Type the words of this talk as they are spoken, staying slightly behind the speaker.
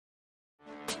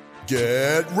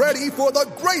Get ready for the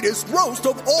greatest roast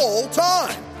of all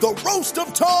time, the Roast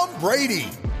of Tom Brady,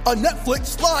 a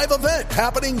Netflix live event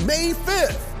happening May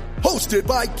 5th. Hosted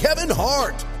by Kevin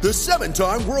Hart, the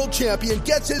 7-time world champion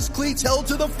gets his cleats held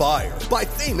to the fire by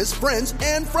famous friends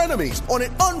and frenemies on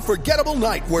an unforgettable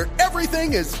night where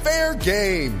everything is fair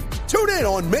game. Tune in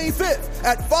on May 5th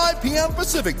at 5 p.m.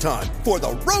 Pacific time for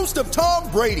the Roast of Tom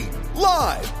Brady,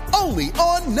 live only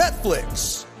on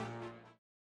Netflix.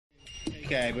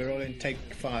 Okay, we're all in take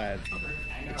 5.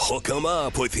 Hook 'em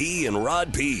up with E and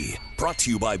Rod B. Brought to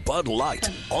you by Bud Light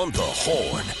on the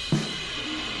Horn.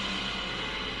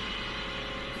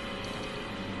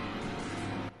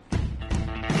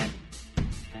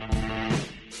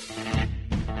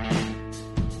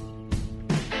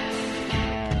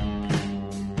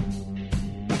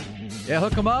 Yeah,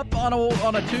 hook 'em up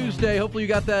on a Tuesday. Hopefully you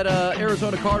got that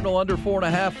Arizona Cardinal under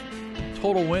 4.5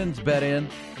 total wins bet in.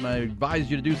 And I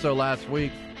advised you to do so last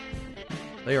week.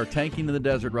 They are tanking in the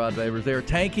desert, Rod Babers. They are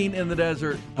tanking in the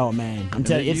desert. Oh, man. I'm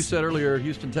telling you. You said earlier,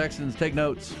 Houston Texans, take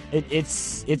notes.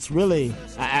 It's really,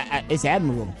 it's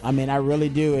admirable. I mean, I really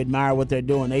do admire what they're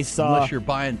doing. They saw. Unless you're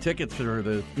buying tickets for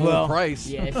the full price.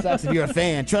 Yeah, it sucks if you're a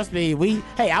fan. Trust me,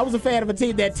 I was a fan of a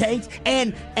team that tanked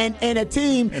and a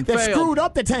team that failed. screwed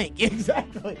up the tank.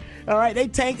 Exactly. All right, they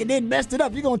tanked and then messed it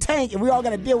up. You're going to tank, and we all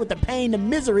got to deal with the pain, the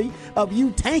misery of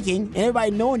you tanking, and everybody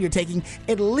knowing you're tanking.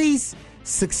 At least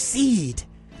succeed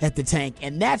at the tank,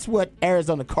 and that's what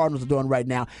Arizona Cardinals are doing right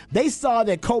now. They saw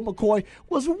that Colt McCoy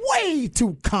was way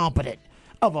too competent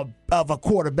of a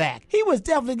quarterback. He was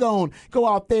definitely going to go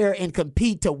out there and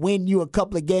compete to win you a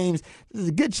couple of games. There's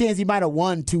a good chance he might have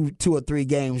won two or three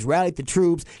games. Rallied the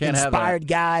troops, inspired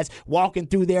guys, walking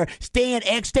through there,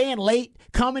 staying late,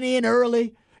 coming in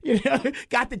early. You know,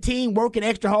 got the team working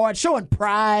extra hard, showing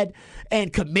pride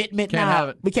and commitment. Can't have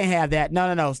it. We can't have that.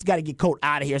 No. Got to get Colt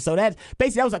out of here. So that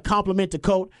was a compliment to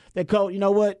Colt. That Colt, you know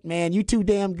what, man, you too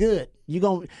damn good. You're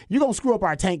gonna screw up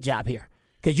our tank job here.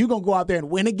 Because you're going to go out there and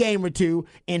win a game or two,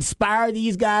 inspire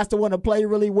these guys to want to play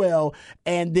really well,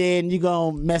 and then you're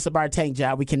going to mess up our tank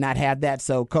job. We cannot have that.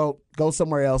 So, Colt, go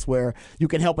somewhere else where you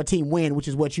can help a team win, which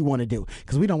is what you want to do.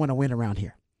 Because we don't want to win around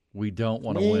here. We don't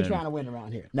want to win. We ain't trying to win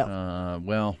around here.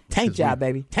 No. Tank job,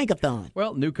 baby. Tank-a-thon.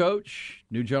 Well, new coach,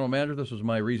 new general manager. This was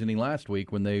my reasoning last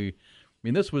week when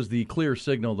this was the clear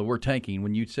signal that we're tanking.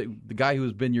 When you say the guy who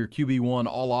has been your QB1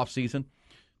 all offseason,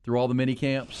 through all the mini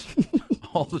camps,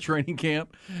 all the training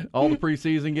camp, all the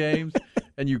preseason games,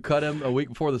 and you cut him a week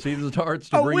before the season starts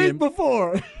to bring him. A week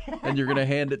before. And you're going to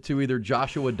hand it to either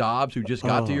Joshua Dobbs, who just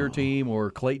got to your team, or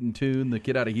Clayton Tune, the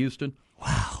kid out of Houston.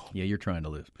 Wow. Yeah, you're trying to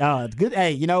lose. It's good.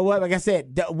 Hey, you know what? Like I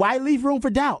said, why leave room for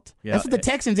doubt? Yeah. That's what the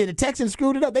Texans did. The Texans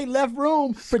screwed it up. They left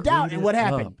room for doubt, and what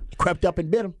happened? It crept up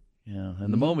and bit them. Yeah,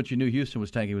 and the moment you knew Houston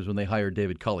was tanking was when they hired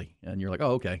David Culley, and you're like,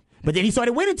 oh, okay. But then he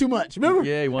started winning too much, remember?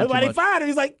 Yeah, he won too much. That's why they fired him.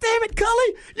 He's like, damn it,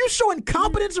 Culley, you showing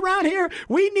competence around here.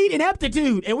 We need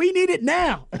ineptitude, and we need it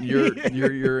now.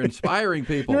 You're inspiring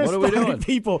people. You're what are we doing?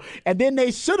 People. And then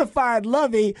they should have fired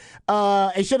Lovey.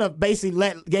 They should have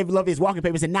basically gave Lovey his walking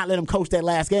papers and not let him coach that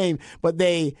last game. But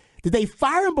did they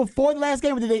fire him before the last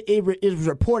game, or it was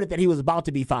reported that he was about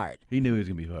to be fired? He knew he was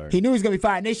going to be fired. He knew he was going to be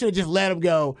fired, and they should have just let him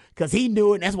go because he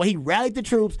knew it, and that's why he rallied the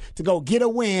troops to go get a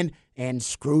win and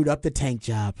screwed up the tank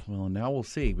job. Well, now we'll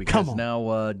see because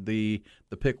now the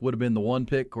pick would have been the one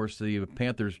pick. Of course, the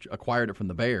Panthers acquired it from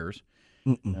the Bears,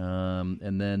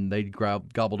 and then they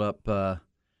gobbled up,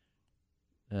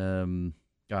 Heisman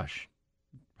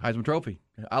Trophy.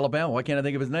 Alabama. Why can't I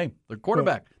think of his name? The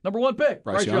quarterback. Number one pick.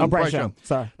 Bryce Young. Bryce Young.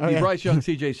 Sorry. The Bryce Young,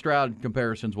 C.J. Stroud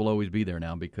comparisons will always be there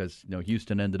now because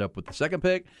Houston ended up with the second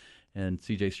pick, and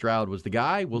C.J. Stroud was the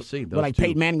guy. We'll see. Those two.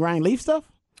 Peyton Manning, Ryan Leaf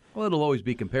stuff? Well, it'll always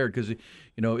be compared because,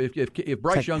 if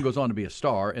Bryce Young goes on to be a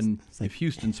star, and if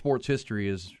Houston sports history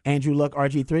is Andrew Luck,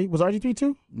 RG3. Was RG3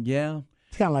 too? Yeah.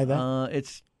 It's kind of like that.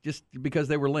 It's just because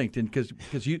they were linked, and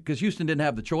because Houston didn't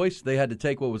have the choice, they had to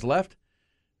take what was left,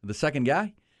 the second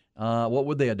guy. What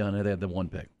would they have done if they had the one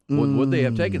pick? Would they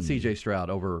have taken C.J. Stroud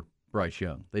over Bryce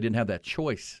Young? They didn't have that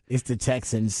choice. It's the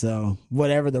Texans, so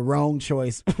whatever the wrong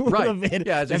choice would have been.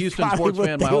 Yeah, as a Houston sports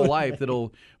fan my whole life,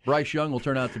 Bryce Young will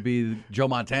turn out to be Joe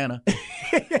Montana.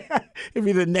 It'd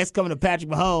be the next coming to Patrick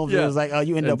Mahomes. Yeah. It was like,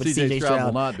 you end up with C.J. Stroud.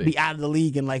 Will not be out of the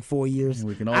league in like 4 years.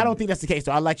 I don't think that's the case,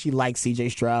 though. I actually like C.J.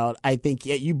 Stroud. I think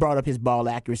you brought up his ball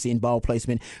accuracy and ball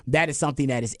placement. That is something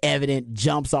that is evident,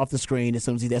 jumps off the screen as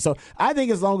soon as he's there. So I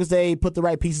think as long as they put the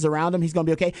right pieces around him, he's going to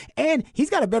be okay. And he's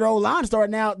got a better O-line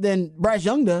starting out than Bryce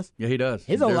Young does. Yeah, he does.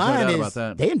 His O-line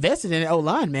they invested in an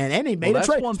O-line, man. And they made a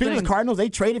trade. Speaking of the Cardinals, they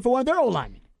traded for one of their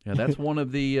O-linemen. Yeah, that's one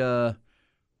of the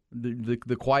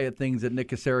the quiet things that Nick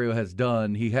Caserio has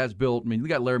done. He has built. I mean, we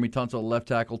got Laramie Tunsil at left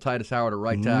tackle, Titus Howard at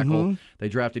right tackle. They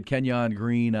drafted Kenyon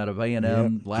Green out of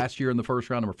A&M last year in the first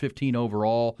round, number 15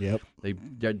 overall. Yep. They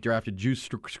drafted Juice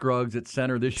Scruggs at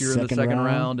center this year in the second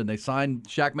round, and they signed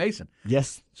Shaq Mason.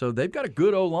 Yes. So they've got a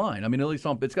good O-line. I mean, at least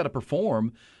it's got to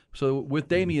perform. So with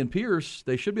Dameon Pierce,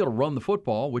 they should be able to run the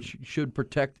football, which should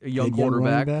protect a young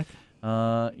quarterback.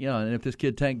 And if this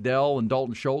kid Tank Dell and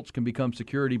Dalton Schultz can become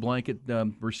security blanket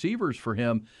receivers for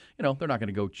him, they're not going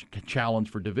to go challenge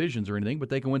for divisions or anything, but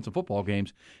they can win some football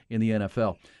games in the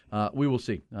NFL. We will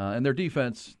see. And their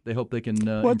defense, they hope they can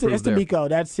improve that's there. D'Amico.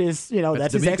 That's his,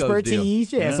 that's his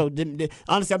expertise. Yeah. So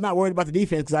honestly, I'm not worried about the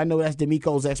defense because I know that's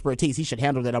D'Amico's expertise. He should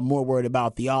handle that. I'm more worried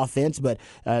about the offense. But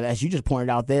as you just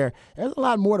pointed out there's a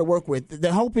lot more to work with.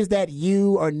 The hope is that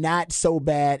you are not so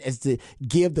bad as to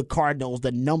give the Cardinals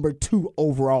the number 2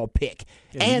 overall pick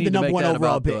and the number 1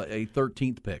 overall pick. A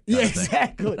 13th pick. Yeah,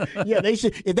 exactly. Yeah, they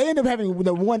should. If they end up having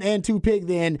the 1 and 2 pick,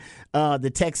 then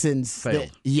the Texans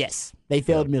failed. They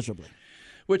failed miserably.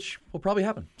 Which will probably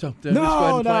happen. So let's go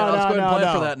ahead and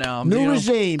plan for that now. New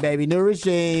regime, baby. New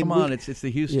regime. Come on, it's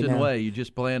the Houston way. You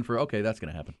just plan for, okay, that's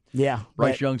going to happen. Yeah.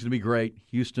 Bryce Young's going to be great.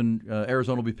 Houston,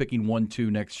 Arizona will be picking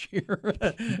 1-2 next year.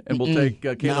 And we'll take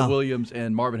Caleb Williams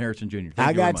and Marvin Harrison Jr.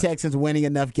 I got Texans winning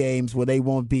enough games where they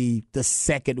won't be the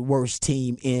second worst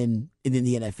team in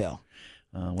the NFL.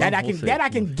 That I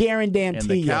can guarantee you. And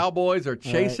the Cowboys are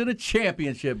chasing a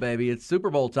championship, baby. It's Super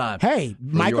Bowl time. Hey,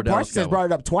 Michael Parsons has brought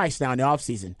it up twice now in the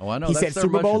offseason. Oh, I know. He said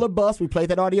Super Bowl or bust. We played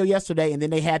that audio yesterday, and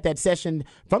then they had that session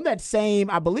from that same,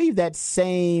 I believe it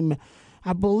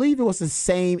was the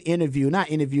same interview. Not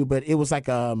interview, but it was like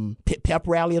a pep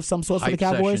rally of some sort for the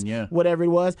Cowboys, whatever it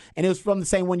was. And it was from the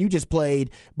same one you just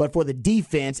played, but for the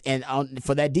defense, and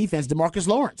for that defense, DeMarcus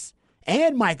Lawrence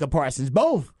and Micah Parsons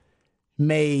both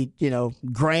made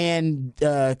grand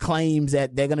claims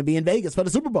that they're going to be in Vegas for the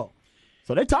Super Bowl.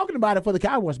 So they're talking about it for the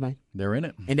Cowboys, man. They're in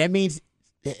it, and that means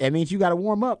you got to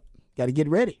warm up, got to get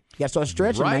ready, you got to start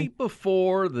stretching. Right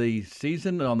before the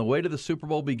season, on the way to the Super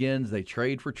Bowl begins, they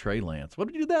trade for Trey Lance. What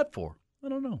did you do that for? I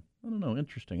don't know.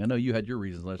 Interesting. I know you had your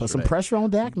reasons last year. Put some pressure on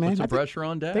Dak, man. Put some pressure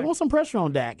on Dak. They want some pressure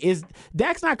on Dak.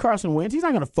 Dak's not Carson Wentz. He's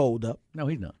not going to fold up. No,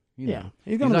 he's not. He's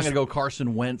not going to go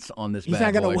Carson Wentz on this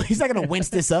bad boy. He's not going to Wentz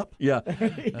this up. Yeah.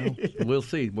 We'll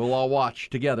see. We'll all watch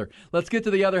together. Let's get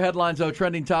to the other headlines, though.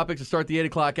 Trending topics to start the 8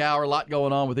 o'clock hour. A lot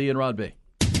going on with Ian Rodby.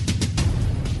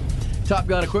 Top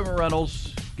Gun Equipment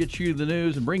Rentals get you the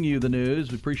news and bring you the news.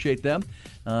 We appreciate them.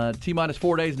 T-minus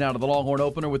 4 days now to the Longhorn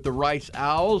opener with the Rice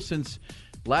Owls since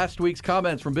last week's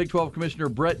comments from Big 12 Commissioner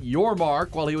Brett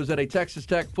Yormark while he was at a Texas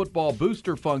Tech football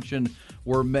booster function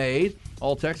were made.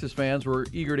 All Texas fans were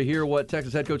eager to hear what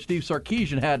Texas head coach Steve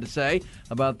Sarkisian had to say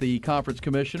about the conference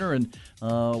commissioner and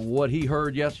what he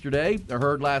heard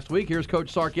last week. Here's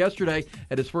Coach Sark yesterday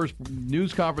at his first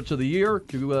news conference of the year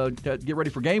to get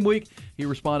ready for game week. He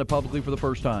responded publicly for the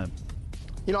first time.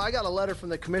 I got a letter from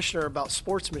the commissioner about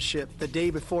sportsmanship the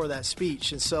day before that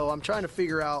speech, and so I'm trying to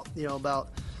figure out, about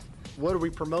what are we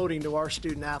promoting to our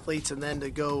student athletes and then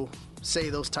to go say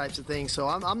those types of things. So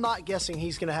I'm not guessing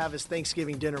he's going to have his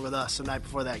Thanksgiving dinner with us the night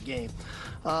before that game.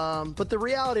 But the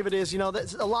reality of it is,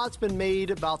 a lot's been made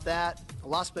about that. A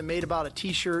lot's been made about a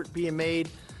T-shirt being made.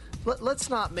 Let's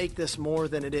not make this more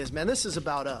than it is, man. This is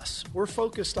about us. We're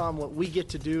focused on what we get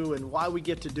to do and why we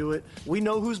get to do it. We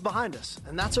know who's behind us,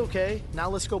 and that's okay. Now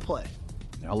let's go play.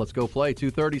 Now let's go play.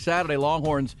 2:30 Saturday.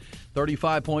 Longhorns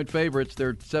 35-point favorites.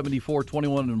 They're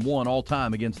 74-21-1 all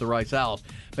time against the Rice Owls.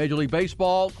 Major League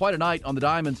Baseball, quite a night on the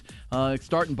Diamonds.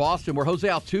 Start in Boston, where Jose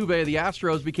Altuve of the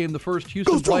Astros became the first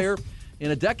Houston player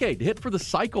in a decade to hit for the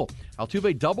cycle.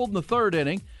 Altuve doubled in the third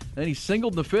inning. Then he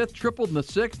singled in the fifth, tripled in the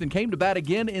sixth, and came to bat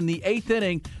again in the eighth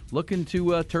inning, looking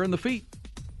to turn the feet.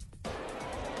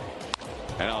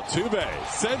 And Altuve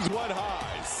sends one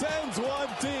high, sends one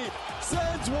deep,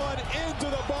 sends one into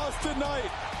the Boston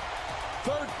night.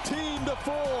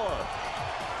 13-4.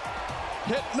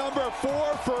 Hit number 4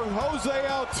 for Jose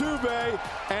Altuve,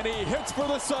 and he hits for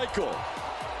the cycle.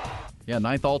 Yeah,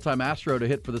 ninth all-time Astro to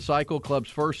hit for the cycle. Club's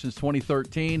first since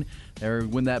 2013. They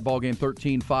win that ball game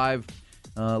 13-5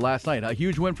 last night. A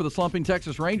huge win for the slumping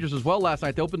Texas Rangers as well last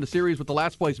night. They opened the series with the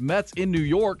last-place Mets in New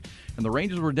York, and the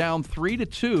Rangers were down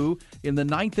 3-2 in the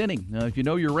ninth inning. Now, if you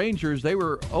know your Rangers, they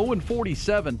were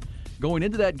 0-47 going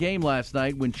into that game last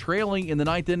night when trailing in the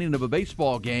ninth inning of a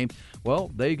baseball game.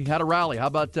 Well, they had a rally. How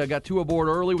about got two aboard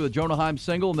early with a Jonah Heim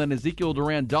single and then Ezekiel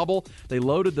Duran double. They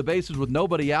loaded the bases with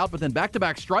nobody out, but then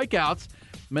back-to-back strikeouts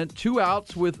meant 2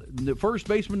 outs with the first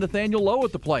baseman Nathaniel Lowe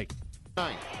at the plate.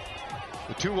 The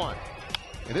 2-1.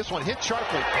 And this one hit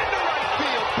sharply into right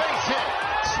field. Base hit.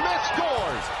 Smith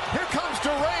scores.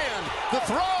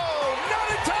 throw, not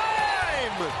in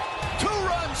time! 2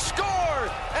 runs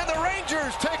score, and the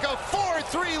Rangers take a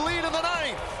 4-3 lead in the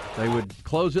ninth. They would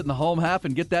close it in the home half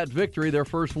and get that victory, their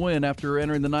first win after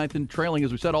entering the ninth and trailing,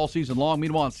 as we said, all season long.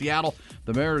 Meanwhile, in Seattle,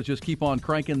 the Mariners just keep on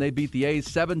cranking. They beat the A's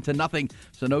 7-0,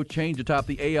 so no change atop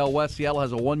the AL West. Seattle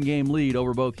has a 1-game lead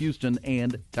over both Houston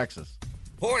and Texas.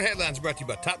 Horn Headlines brought to you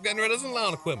by Top Gun Rentals and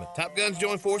Lawn Equipment. Top Guns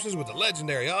join forces with the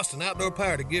legendary Austin Outdoor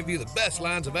Power to give you the best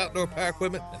lines of outdoor power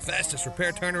equipment and fastest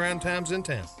repair turnaround times in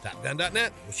town.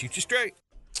 TopGun.net will shoot you straight.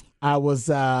 I was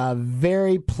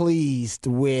very pleased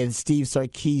with Steve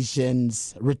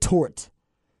Sarkisian's retort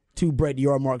to Brett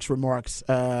Yormark's remarks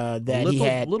that he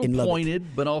had little in Lubbock.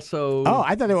 Pointed, but also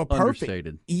I thought they were perfect.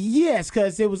 Understated. Yes,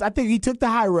 because it was. I think he took the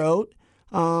high road.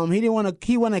 He didn't want to.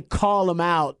 He wanted to call him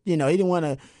out. He didn't want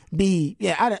to be.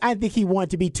 Yeah, I think he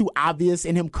wanted to be too obvious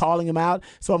in him calling him out.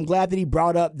 So I'm glad that he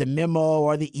brought up the memo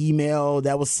or the email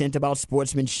that was sent about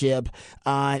sportsmanship,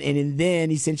 and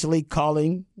then essentially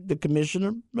calling the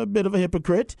commissioner a bit of a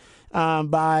hypocrite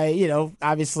by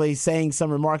obviously saying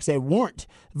some remarks that weren't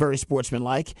very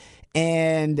sportsmanlike.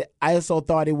 And I also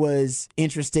thought it was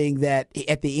interesting that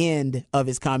at the end of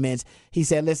his comments, he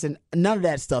said, listen, none of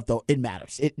that stuff, though, it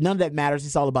matters. None of that matters.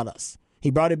 It's all about us.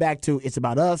 He brought it back to it's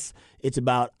about us. It's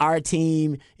about our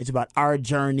team. It's about our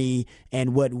journey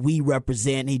and what we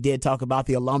represent. He did talk about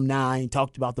the alumni. He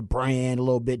talked about the brand a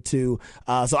little bit, too.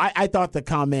 So I thought the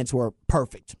comments were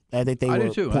perfect. I think they were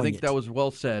do, too. poignant. I think that was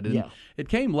well said. And it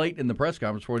came late in the press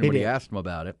conference before anybody asked him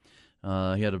about it.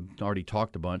 He had already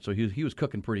talked a bunch, so he was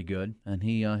cooking pretty good, and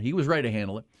he was ready to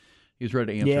handle it. He was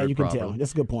ready to answer it you can properly. tell.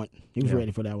 That's a good point. He was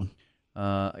ready for that one.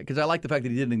 Because I like the fact that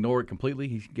he didn't ignore it completely.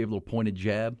 He gave a little pointed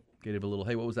jab, gave a little,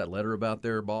 hey, what was that letter about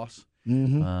there, boss?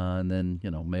 Mm-hmm. And then,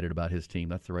 made it about his team.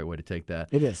 That's the right way to take that.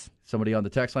 It is. Somebody on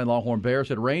the text line, Longhorn Bear,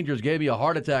 said, Rangers gave me a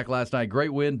heart attack last night.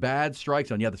 Great win, bad strike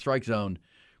zone. Yeah, the strike zone.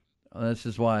 This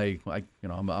is why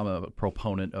I'm a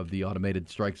proponent of the automated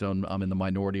strike zone. I'm in the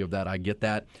minority of that. I get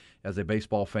that as a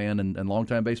baseball fan and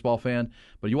longtime baseball fan.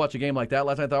 But you watch a game like that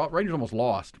last night, I thought Rangers almost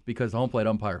lost because the home plate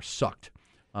umpire sucked.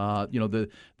 The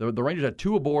Rangers had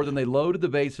 2 aboard, then they loaded the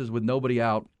bases with nobody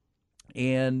out,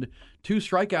 and 2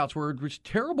 strikeouts were just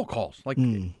terrible calls, like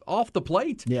off the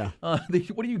plate. Yeah. What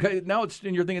do you guys now?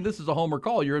 And you're thinking this is a homer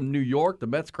call. You're in New York, the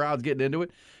Mets crowd's getting into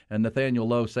it, and Nathaniel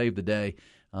Lowe saved the day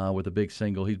with a big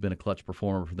single. He's been a clutch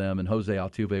performer for them, and Jose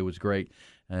Altuve was great.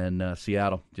 And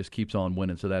Seattle just keeps on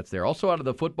winning, so that's there. Also out of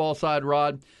the football side,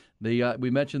 Rod, we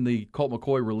mentioned the Colt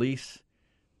McCoy release.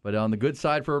 But on the good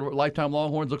side for lifetime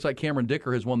Longhorns, looks like Cameron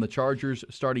Dicker has won the Chargers'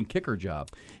 starting kicker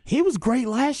job. He was great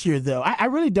last year, though. I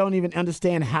really don't even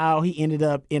understand how he ended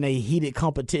up in a heated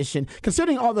competition,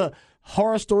 considering all the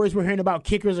horror stories we're hearing about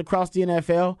kickers across the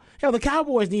NFL. Hell, the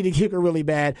Cowboys need a kicker really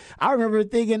bad. I remember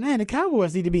thinking, man, the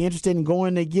Cowboys need to be interested in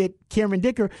going to get Cameron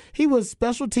Dicker. He was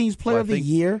Special Teams Player of the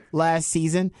Year last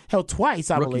season. Hell, twice,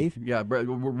 I believe. Yeah, of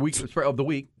the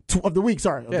week. Of the week,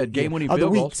 sorry. Yeah, game-winning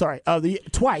field goals. Week, sorry.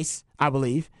 Twice, I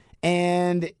believe.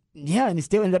 And he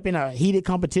still ended up in a heated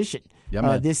competition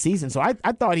this season. So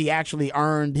I thought he actually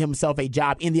earned himself a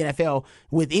job in the NFL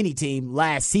with any team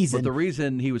last season. But the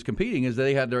reason he was competing is that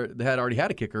they had already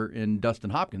had a kicker in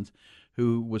Dustin Hopkins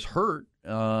who was hurt,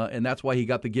 and that's why he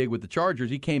got the gig with the Chargers.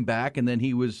 He came back, and then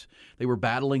they were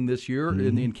battling this year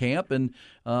in camp, and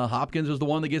Hopkins was the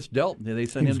one that gets dealt. They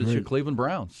sent him to the Cleveland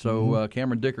Browns. So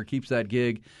Cameron Dicker keeps that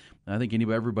gig. I think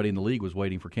everybody in the league was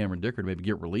waiting for Cameron Dicker to maybe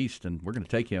get released, and we're going to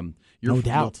take him. No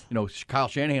doubt. Kyle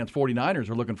Shanahan's 49ers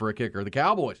are looking for a kicker. The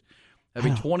Cowboys have a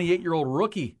 28-year-old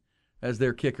rookie as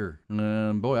their kicker.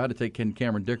 Boy, I had to take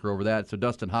Cameron Dicker over that. So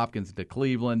Dustin Hopkins to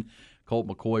Cleveland, Colt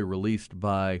McCoy released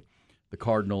by the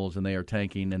Cardinals, and they are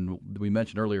tanking. And we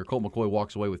mentioned earlier, Colt McCoy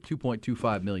walks away with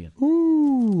 $2.25 million.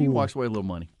 Ooh. He walks away with a little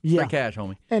money. Yeah. Straight cash,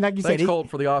 homie. And like you Thanks, said, Colt,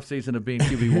 for the offseason of being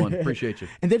QB1. Appreciate you.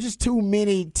 And there's just too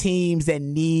many teams that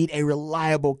need a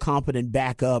reliable, competent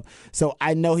backup. So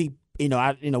I know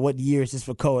what year is this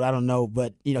for Colt? I don't know,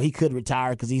 but he could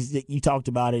retire because you talked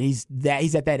about it. He's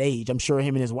at that age. I'm sure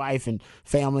him and his wife and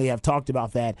family have talked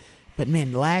about that. But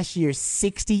man, last year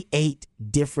 68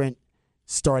 different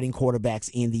starting quarterbacks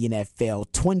in the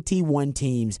NFL. 21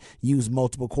 teams used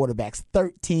multiple quarterbacks.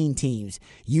 13 teams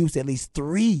used at least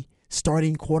 3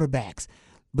 starting quarterbacks.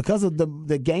 Because of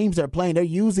the games they're playing,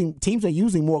 teams are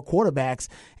using more quarterbacks,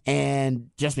 and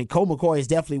Colt McCoy is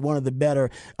definitely one of the better.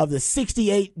 Of the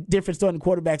 68 different starting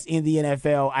quarterbacks in the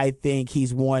NFL, I think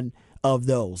he's one of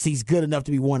those. He's good enough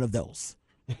to be one of those.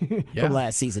 From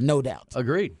last season, no doubt.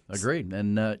 Agreed.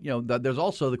 And there's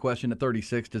also the question at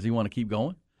 36: does he want to keep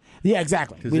going? Yeah,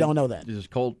 exactly. We don't know that. Is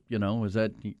Colt, is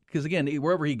that because again,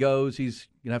 wherever he goes, he's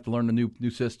to have to learn a new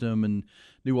system and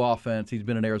new offense. He's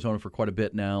been in Arizona for quite a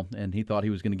bit now, and he thought he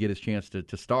was going to get his chance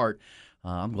to start.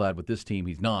 I'm glad with this team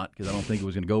he's not, because I don't think it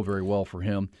was going to go very well for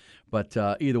him. But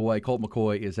either way, Colt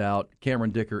McCoy is out. Cameron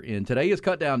Dicker in. Today is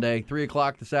cutdown day. 3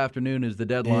 o'clock this afternoon is the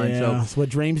deadline. Yeah, so that's what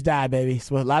dreams die, baby.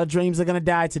 It's what a lot of dreams are going to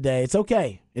die today. It's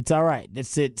okay. It's all right.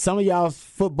 That's it. Some of y'all's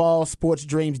football, sports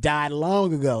dreams died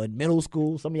long ago in middle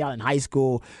school, some of y'all in high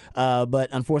school. But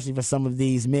unfortunately for some of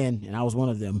these men, and I was one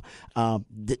of them,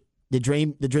 the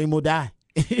dream will die.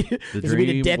 This will be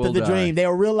the death of the dream.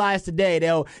 They'll realize today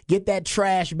they'll get that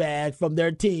trash bag from their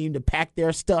team to pack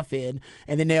their stuff in,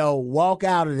 and then they'll walk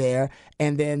out of there,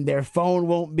 and then their phone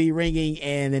won't be ringing,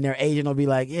 and then their agent will be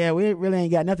like, yeah, we really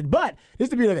ain't got nothing. But this is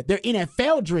the beauty of it. Their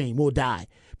NFL dream will die.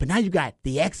 But now you got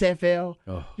the XFL,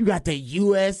 you got the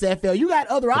USFL, you got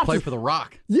other options. Play for the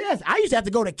Rock. Yes, I used to have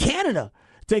to go to Canada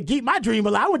to keep my dream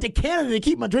alive. I went to Canada to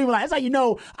keep my dream alive. That's how you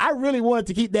know I really wanted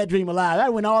to keep that dream alive. I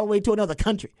went all the way to another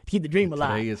country to keep the dream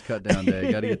alive. Today is cut down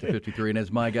day. Got to get to 53. And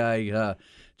as my guy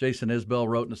Jason Isbell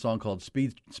wrote in a song called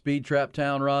Speed Trap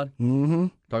Town, Rod,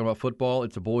 talking about football,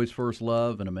 it's a boy's first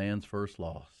love and a man's first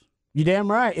loss. You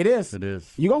damn right. It is. It is.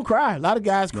 You're going to cry. A lot of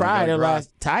guys cry.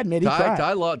 Ty admitted he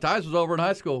cried. Ty's was over in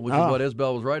high school, which is what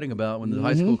Isbell was writing about when the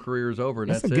high school career is over.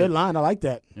 And that's a good line. I like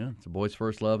that. Yeah, it's a boy's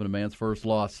first love and a man's first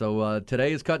loss. So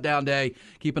today is cut down day.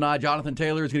 Keep an eye. Jonathan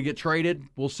Taylor is going to get traded.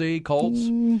 We'll see. Colts.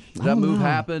 Does that move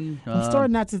happen? I'm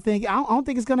starting not to think. I don't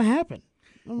think it's going to happen.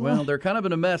 Well, they're kind of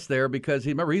in a mess there because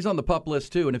he's on the PUP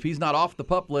list too, and if he's not off the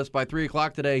PUP list by 3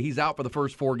 o'clock today, he's out for the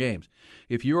first 4 games.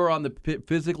 If you are on the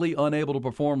physically unable to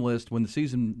perform list when the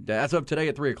season, as of today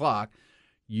at 3 o'clock,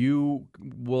 you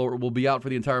will be out for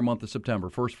the entire month of September.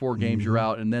 First 4 games you're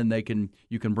out, and then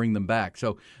you can bring them back.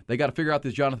 So they got to figure out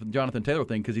this Jonathan Taylor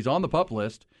thing because he's on the PUP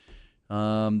list.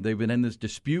 They've been in this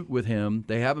dispute with him.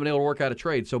 They haven't been able to work out a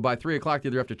trade. So by 3 o'clock, they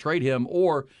either have to trade him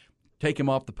or take him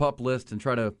off the PUP list and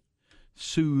try to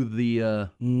soothe the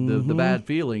bad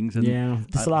feelings. And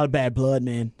there's a lot of bad blood,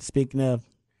 man. Speaking of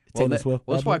Taylor Swift.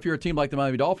 Well, that's why if you're a team like the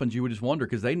Miami Dolphins, you would just wonder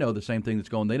because they know the same thing that's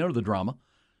going. They know the drama.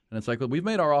 And it's like, well, we've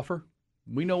made our offer.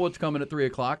 We know what's coming at 3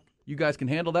 o'clock. You guys can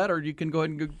handle that, or you can go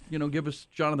ahead and give us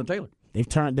Jonathan Taylor. They've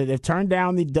turned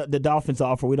down the Dolphins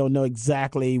offer. We don't know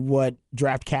exactly what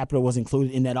draft capital was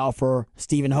included in that offer.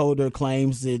 Stephen Holder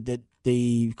claims that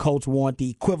the Colts want the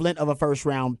equivalent of a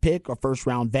first-round pick or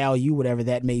first-round value, whatever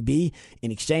that may be, in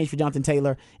exchange for Jonathan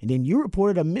Taylor. And then you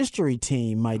reported a mystery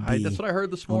team might be. That's what I heard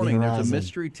this morning. There's a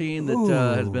mystery team that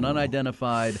has been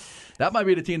unidentified. That might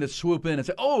be the team that swoop in and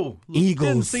say, "Oh, Eagles!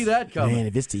 Didn't see that coming." Man,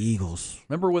 if it's the Eagles,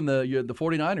 remember when the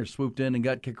 49ers swooped in and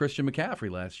got Christian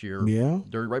McCaffrey last year? Yeah,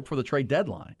 right before the trade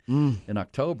deadline in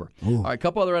October. All right, a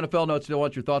couple other NFL notes I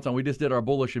want your thoughts on. We just did our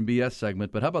bullish and BS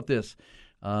segment, but how about this?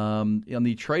 On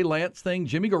the Trey Lance thing,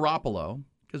 Jimmy Garoppolo,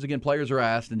 because again, players are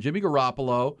asked, and Jimmy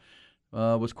Garoppolo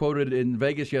was quoted in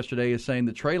Vegas yesterday as saying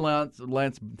that Trey Lance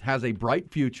has a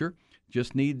bright future,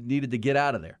 just needed to get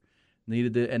out of there.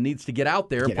 Needs to get out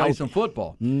there and play some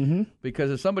football.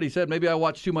 Because as somebody said, maybe I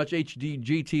watch too much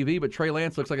HGTV, but Trey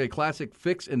Lance looks like a classic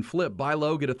fix and flip, buy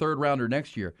low, get a third rounder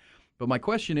next year. But my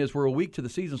question is, we're a week to the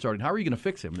season starting. How are you going to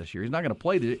fix him this year? He's not going to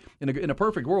play. In a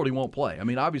perfect world, he won't play. I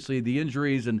mean, obviously, the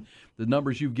injuries and the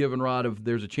numbers you've given, Rod, of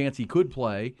there's a chance he could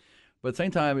play. But at the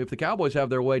same time, if the Cowboys have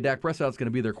their way, Dak Prescott's going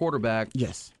to be their quarterback.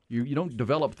 Yes. You don't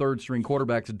develop third-string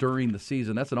quarterbacks during the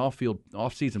season. That's an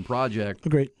off-season project.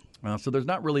 Agreed. So there's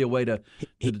not really a way to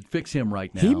fix him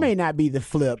right now. He may not be the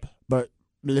flip, but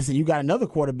listen, you got another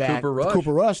quarterback,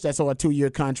 Cooper Rush, that's on a 2-year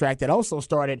contract that also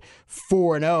started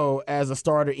 4-0 as a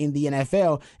starter in the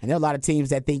NFL. And there are a lot of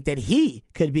teams that think that he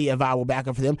could be a viable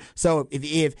backup for them. So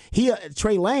if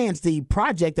Trey Lance, the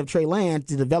project of Trey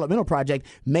Lance, the developmental project,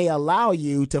 may allow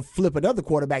you to flip another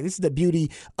quarterback. This is the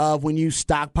beauty of when you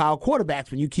stockpile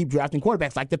quarterbacks, when you keep drafting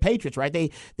quarterbacks like the Patriots, right?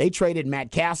 They traded Matt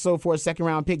Castle for a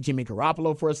second-round pick, Jimmy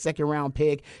Garoppolo for a second-round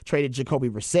pick, traded Jacoby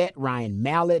Brissett, Ryan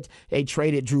Mallett. They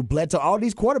traded Drew Bledsoe. All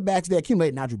these quarterbacks they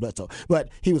accumulated, not Drew Bledsoe, but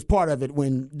he was part of it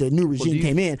when the new regime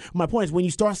came in. My point is when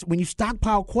you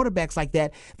stockpile quarterbacks like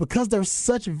that, because they're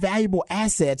such valuable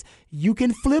assets, you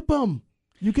can flip them.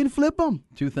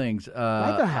 Two things. Like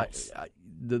a house.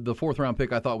 The 4th-round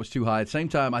pick I thought was too high. At the same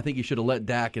time, I think he should have let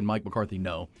Dak and Mike McCarthy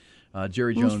know.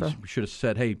 Jerry Jones should have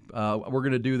said, hey, we're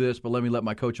going to do this, but let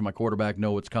my coach and my quarterback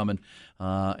know what's coming.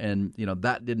 And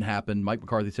that didn't happen. Mike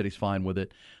McCarthy said he's fine with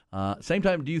it. Same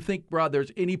time, do you think, Rod,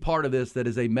 there's any part of this that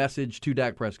is a message to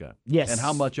Dak Prescott? Yes. And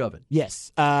how much of it?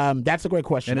 Yes. That's a great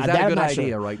question. And is that a good I'm not idea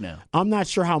sure. right now? I'm not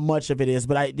sure how much of it is,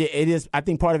 but it is. I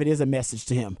think part of it is a message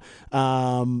to him.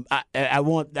 The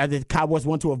Cowboys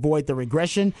want to avoid the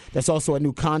regression. There's also a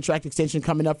new contract extension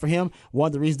coming up for him. One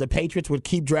of the reasons the Patriots would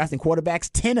keep drafting quarterbacks,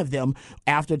 10 of them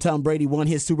after Tom Brady won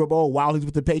his Super Bowl while he's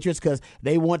with the Patriots, because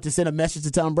they want to send a message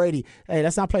to Tom Brady. Hey,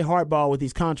 let's not play hardball with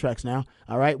these contracts now.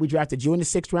 All right, we drafted you in the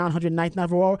 6th round, 109th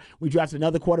overall. We drafted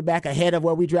another quarterback ahead of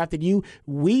where we drafted you.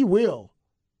 We will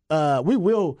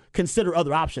consider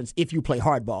other options if you play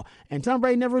hardball. And Tom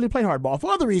Brady never really played hardball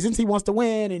for other reasons. He wants to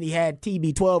win, and he had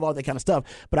TB12, all that kind of stuff.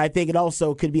 But I think it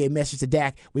also could be a message to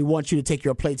Dak. We want you to take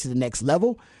your play to the next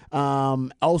level.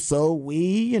 Also,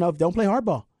 don't play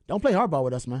hardball. Don't play hardball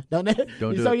with us, man. Don't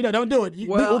do it.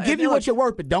 We'll give you what you're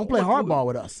worth, but don't play hardball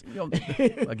with us.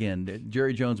 Again,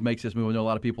 Jerry Jones makes this move. I know a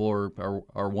lot of people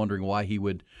are wondering why he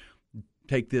would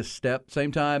take this step.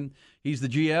 Same time, he's the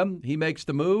GM. He makes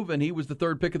the move, and he was the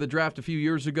 3rd pick of the draft a few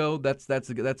years ago. That's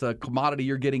a commodity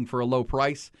you're getting for a low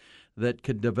price that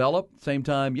could develop. Same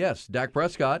time, yes, Dak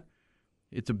Prescott.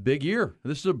 It's a big year.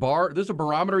 This is a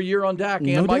barometer year on Dak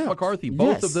and Mike McCarthy.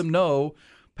 Both of them know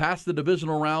past the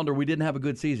divisional round or we didn't have a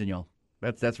good season, y'all.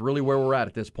 That's really where we're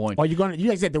at this point. Or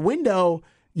you said the window.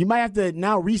 You might have to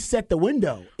now reset the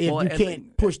window if you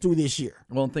can't push through this year.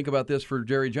 Well, and think about this for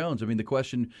Jerry Jones. I mean, the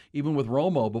question, even with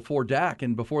Romo before Dak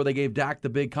and before they gave Dak the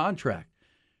big contract,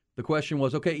 the question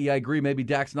was, okay, yeah, I agree, maybe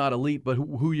Dak's not elite, but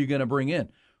who are you going to bring in?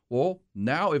 Well,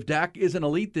 now if Dak isn't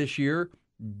elite this year,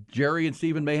 Jerry and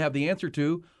Steven may have the answer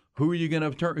to who are you going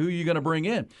to bring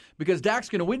in? Because Dak's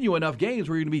going to win you enough games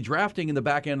where you're going to be drafting in the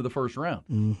back end of the first round.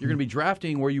 Mm-hmm. You're going to be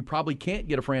drafting where you probably can't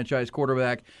get a franchise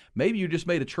quarterback. Maybe you just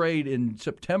made a trade in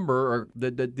September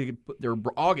or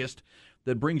August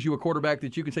that brings you a quarterback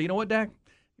that you can say, you know what, Dak?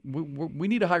 We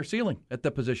need a higher ceiling at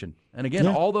that position. And again,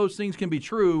 all those things can be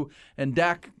true, and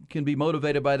Dak can be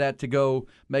motivated by that to go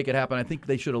make it happen. I think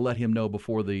they should have let him know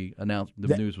before the news was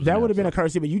announced. That would have been a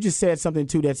courtesy, but you just said something,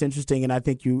 too, that's interesting, and I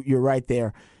think you're right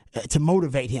there. To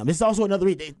motivate him. This is also another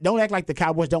reason. Don't act like the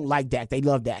Cowboys don't like Dak. They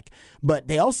love Dak. But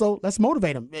they also, let's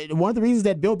motivate him. One of the reasons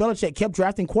that Bill Belichick kept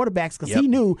drafting quarterbacks because he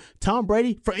knew Tom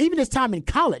Brady, for even his time in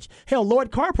college, hell,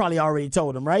 Lloyd Carr probably already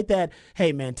told him, right, that,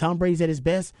 hey, man, Tom Brady's at his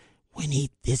best when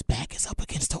his back is up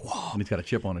against the wall. And he's got a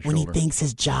chip on his shoulder. When he thinks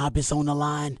his job is on the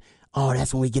line. Oh,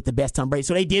 that's when we get the best Tom Brady.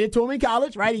 So they did it to him in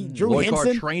college, right? Lloyd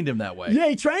Carr trained him that way. Yeah,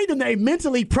 he trained him. They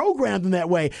mentally programmed him that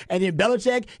way. And then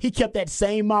Belichick, he kept that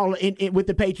same model with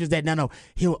the Patriots that, no,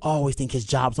 he'll always think his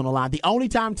job's on the line. The only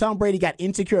time Tom Brady got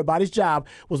insecure about his job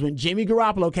was when Jimmy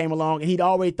Garoppolo came along, and he'd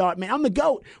always thought, man, I'm the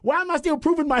GOAT. Why am I still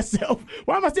proving myself?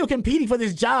 Why am I still competing for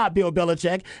this job, Bill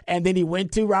Belichick? And then he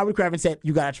went to Robert Kraft and said,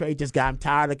 you got to trade this guy. I'm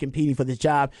tired of competing for this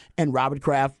job. And Robert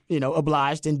Kraft,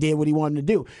 obliged and did what he wanted to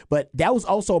do. But that was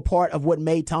also a part of what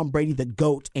made Tom Brady the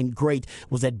GOAT and great,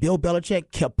 was that Bill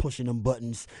Belichick kept pushing them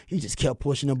buttons. He just kept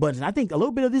pushing them buttons. And I think a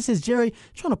little bit of this is Jerry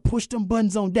trying to push them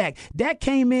buttons on Dak. Dak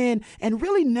came in and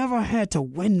really never had to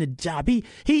win the job. He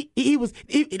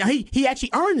actually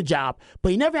earned the job,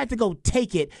 but he never had to go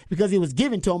take it because it was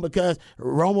given to him because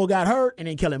Romo got hurt and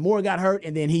then Kellen Moore got hurt,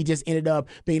 and then he just ended up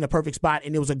being a perfect spot,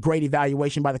 and it was a great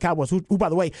evaluation by the Cowboys, who by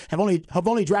the way, have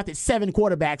only drafted 7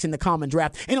 quarterbacks in the common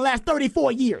draft in the last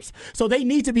 34 years. So they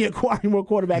need to be acquiring more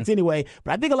quarterbacks anyway.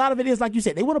 But I think a lot of it is, like you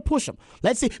said, they want to push him.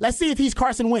 Let's see if he's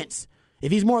Carson Wentz.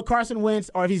 If he's more Carson Wentz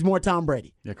or if he's more Tom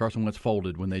Brady. Yeah, Carson Wentz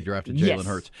folded when they drafted Jalen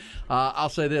Hurts. I'll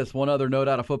say this, one other note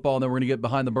out of football, and then we're going to get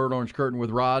behind the burnt orange curtain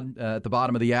with Rod at the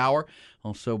bottom of the hour.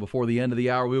 Also, before the end of the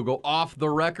hour, we'll go off the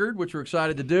record, which we're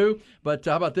excited to do. But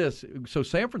how about this? So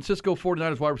San Francisco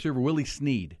 49ers wide receiver Willie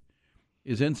Snead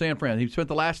is in San Fran. He spent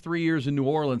the last 3 years in New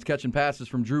Orleans catching passes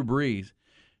from Drew Brees.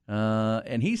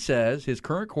 And he says his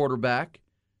current quarterback,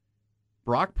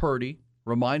 Brock Purdy,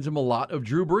 reminds him a lot of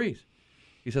Drew Brees.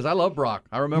 He says, I love Brock.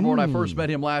 I remember when I first met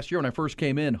him last year, when I first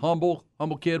came in, humble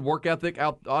kid, work ethic,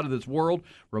 out of this world.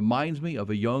 Reminds me of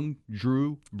a young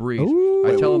Drew Brees. Ooh.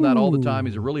 I tell him that all the time.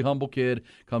 He's a really humble kid,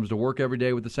 comes to work every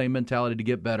day with the same mentality to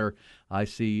get better. I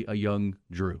see a young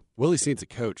Drew. Willie Snead's a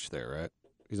coach there, right?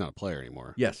 He's not a player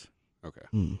anymore. Yes. Okay.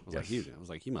 I was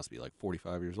like, he must be like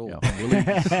 45 years old. Yeah,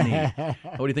 Willie Snead.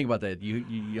 What do you think about that?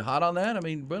 You hot on that? I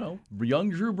mean, young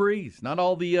Drew Brees. Not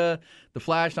all the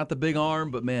flash, not the big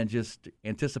arm, but man, just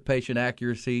anticipation,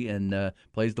 accuracy, and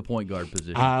plays the point guard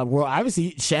position. Well,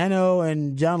 obviously, Shano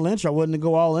and John Lynch are willing to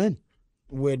go all in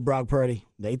with Brock Purdy.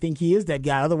 They think he is that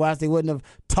guy. Otherwise, they wouldn't have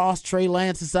tossed Trey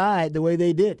Lance aside the way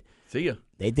they did. See ya.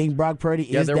 They think Brock Purdy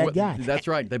is that guy. That's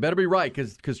right. They better be right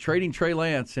because trading Trey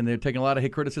Lance, and they're taking a lot of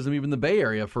hit criticism, even in the Bay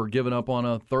Area, for giving up on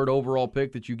a third overall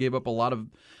pick that you gave up a lot of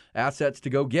assets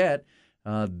to go get.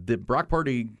 That Brock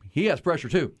Purdy, he has pressure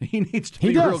too. He needs to be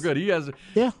real good. He has,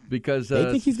 because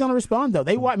they think he's going to respond though.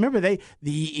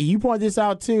 You pointed this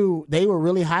out too. They were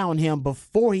really high on him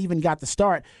before he even got the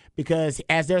start because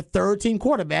as their third team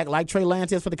quarterback, like Trey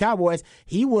Lance is for the Cowboys,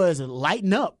 he was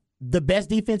lighting up the best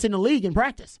defense in the league in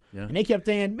practice. Yeah. And they kept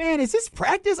saying, "Man, is this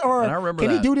practice or can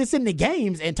he do this in the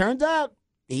games?" And turns out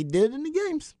he did in the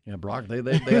games. Yeah, Brock, they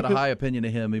had a high opinion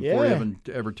of him before he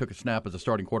ever took a snap as a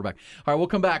starting quarterback. All right, we'll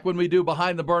come back when we do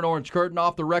Behind the Burnt Orange Curtain,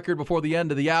 off the record before the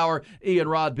end of the hour. Ian,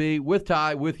 Rod B. with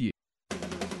Ty with you.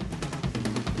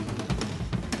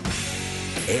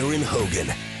 Aaron Hogan,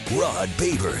 Rod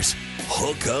Babers,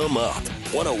 Hook 'em Up,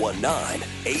 101.9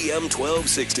 AM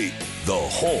 1260, The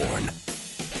Horn.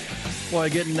 Boy,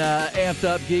 getting amped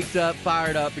up, geeked up,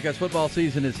 fired up because football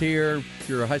season is here. If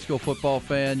you're a high school football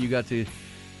fan, you got to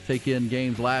take in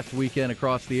games last weekend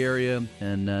across the area,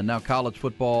 and now college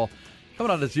football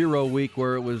coming out of 0 week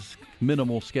where it was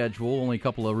minimal schedule, only a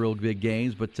couple of real big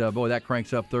games, but boy, that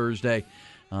cranks up Thursday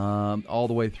all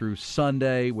the way through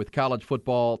Sunday with college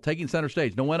football taking center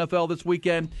stage. No NFL this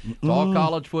weekend. It's all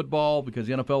college football because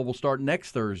the NFL will start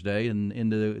next Thursday and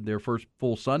into their first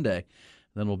full Sunday.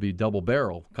 Then it'll be double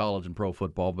barrel college and pro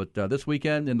football. But this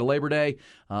weekend into Labor Day,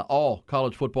 all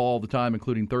college football all the time,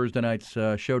 including Thursday night's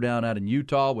showdown out in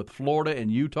Utah with Florida and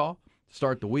Utah to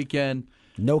start the weekend.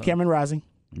 No Cameron Rising.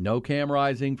 No Cam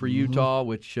Rising for Utah,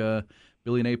 which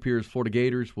Billy Napier's Florida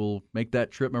Gators will make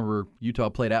that trip. Remember, Utah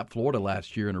played at Florida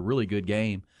last year in a really good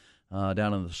game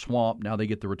down in the Swamp. Now they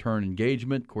get the return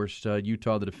engagement. Of course,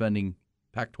 Utah, the defending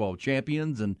Pac-12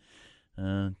 champions, and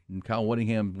Kyle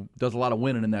Whittingham does a lot of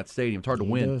winning in that stadium. It's hard to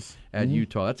win at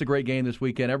Utah. That's a great game this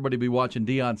weekend. Everybody will be watching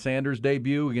Deion Sanders'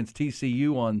 debut against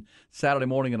TCU on Saturday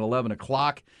morning at 11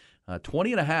 o'clock.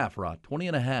 20.5, Rod.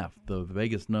 20.5, the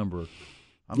Vegas number.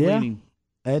 I'm leaning.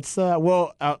 It's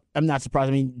I'm not surprised.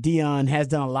 I mean, Deion has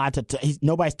done a lot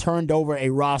nobody's turned over a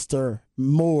roster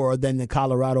more than the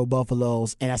Colorado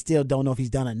Buffaloes, and I still don't know if he's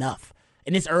done enough.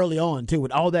 And it's early on too,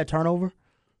 with all that turnover.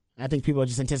 I think people are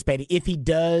just anticipating if he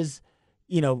does,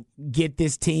 get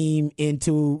this team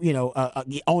into,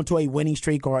 onto a winning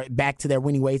streak or back to their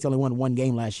winning ways. They only won one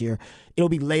game last year. It'll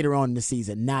be later on in the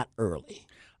season, not early.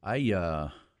 I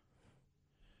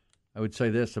would say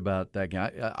this about that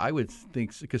guy. I would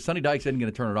think because Sonny Dykes isn't going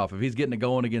to turn it off if he's getting it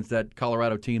going against that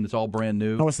Colorado team that's all brand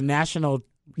new. No, it's a nationally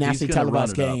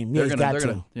televised game. Yeah, he's got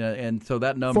to. Yeah, and so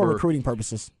that number for recruiting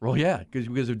purposes. Well, yeah, because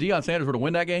if Deion Sanders were to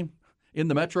win that game in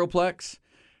the Metroplex,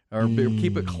 or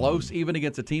keep it close, even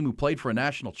against a team who played for a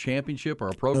national championship or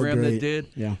a program that did.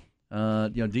 Yeah.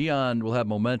 Deion will have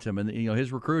momentum, and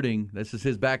his recruiting. This is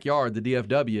his backyard, the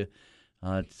DFW.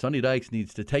 Sonny Dykes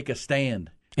needs to take a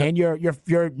stand. And your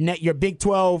Big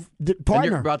 12 partner. And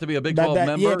you're about to be a Big 12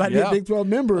 member. Yeah, about to be a Big 12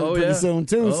 member pretty soon,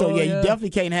 too. So, you definitely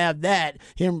can't have that,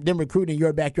 them recruiting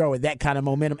your backyard with that kind of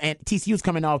momentum. And TCU's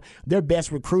coming off their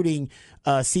best recruiting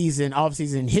off-season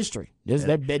in history.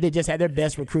 They just had their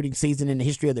best recruiting season in the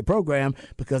history of the program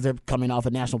because they're coming off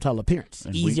a national title appearance.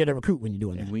 Easier to recruit when you're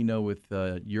doing that. And we know with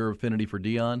your affinity for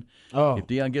Deion, if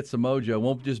Deion gets the mojo, it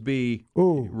won't just be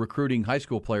recruiting high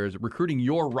school players, recruiting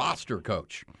your roster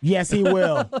coach. Yes, he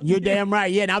will. You're damn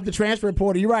right. Yeah, now the transfer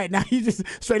portal, you're right. Now he's just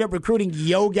straight up recruiting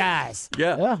yo guys.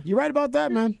 Yeah. You're right about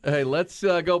that, man. Hey, let's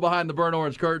go behind the burnt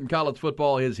orange curtain. College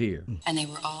football is here. And they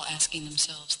were all asking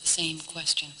themselves the same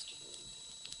question.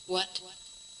 What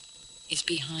is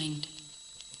behind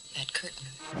that curtain?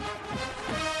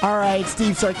 All right,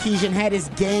 Steve Sarkisian had his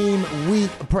game week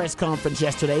press conference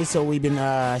yesterday, so we've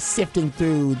been sifting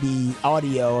through the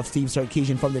audio of Steve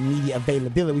Sarkisian from the media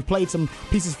availability. We played some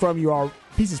pieces for you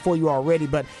already,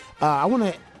 but I want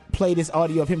to play this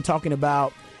audio of him talking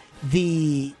about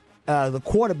the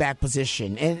quarterback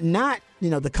position and not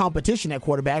the competition at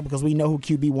quarterback, because we know who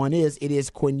QB1 is. It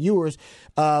is Quinn Ewers,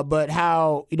 but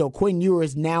how Quinn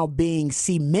Ewers now being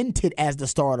cemented as the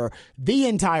starter the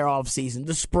entire offseason,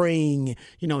 the spring,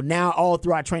 now all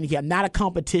throughout training camp, not a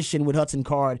competition with Hudson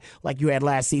Card like you had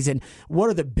last season. What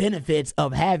are the benefits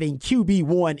of having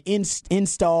QB1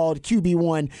 installed,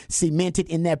 QB1 cemented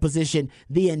in that position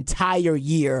the entire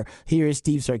year? Here is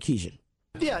Steve Sarkisian.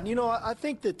 Yeah, I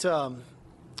think that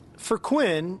for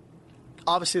Quinn,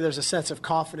 obviously there's a sense of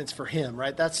confidence for him,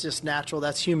 right? That's just natural.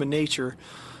 That's human nature.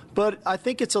 But I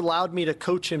think it's allowed me to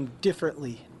coach him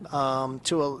differently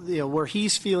where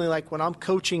he's feeling like when I'm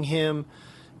coaching him,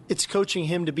 it's coaching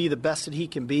him to be the best that he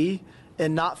can be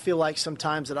and not feel like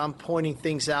sometimes that I'm pointing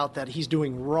things out that he's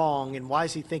doing wrong, and why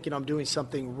is he thinking I'm doing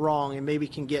something wrong, and maybe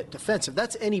can get defensive.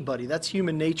 That's anybody. That's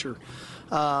human nature.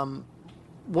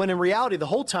 When in reality, the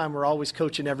whole time we're always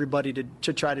coaching everybody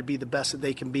to try to be the best that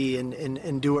they can be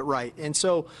and do it right. And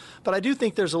so, but I do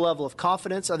think there's a level of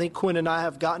confidence. I think Quinn and I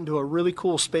have gotten to a really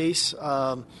cool space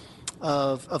of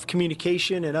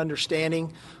communication and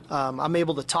understanding. I'm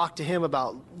able to talk to him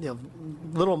about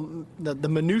the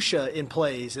minutia in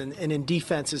plays and in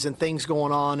defenses and things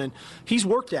going on, and he's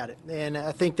worked at it. And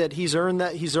I think that he's earned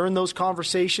those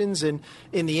conversations, and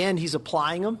in the end, he's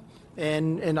applying them.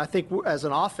 And I think as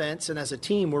an offense and as a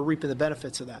team, we're reaping the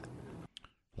benefits of that.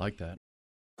 Like that.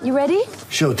 You ready?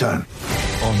 Showtime.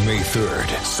 On May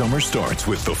 3rd, summer starts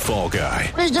with The Fall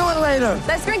Guy. Let's do it later.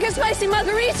 Let's drink a spicy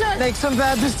margarita. Make some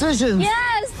bad decisions.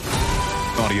 Yes.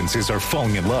 Audiences are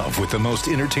falling in love with the most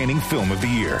entertaining film of the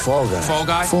year. Fall Guy. Fall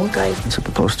Guy? Fall Guy. That's what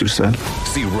the poster said.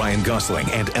 See Ryan Gosling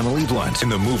and Emily Blunt in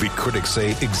the movie critics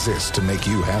say exists to make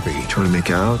you happy. Trying to make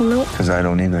it out? Nope. Because I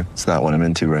don't either. It's not what I'm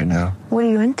into right now. What are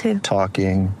you into?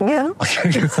 Talking. Yeah.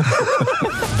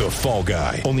 The Fall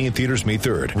Guy. Only in theaters May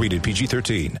 3rd. Rated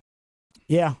PG-13.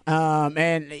 Yeah,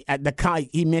 and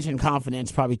he mentioned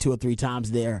confidence probably 2 or 3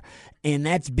 times there, and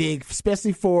that's big,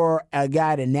 especially for a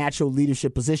guy in a natural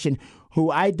leadership position who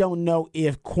I don't know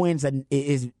if Quinn's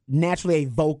is naturally a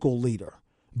vocal leader.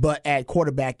 But at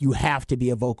quarterback, you have to be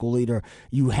a vocal leader.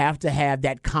 You have to have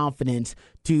that confidence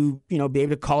to, be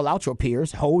able to call out your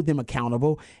peers, hold them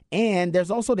accountable. And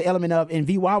there's also the element of, and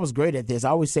VY was great at this, I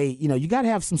always say, you got to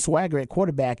have some swagger at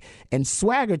quarterback. And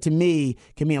swagger to me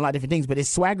can mean a lot of different things, but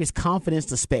swagger is confidence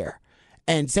to spare.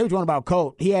 And say what you want about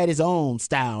Colt, he had his own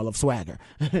style of swagger.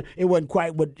 It wasn't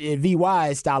quite what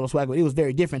VY's style of swagger, but it was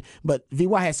very different. But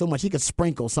VY had so much, he could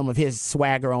sprinkle some of his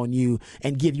swagger on you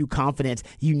and give you confidence.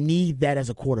 You need that as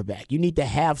a quarterback. You need to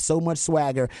have so much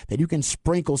swagger that you can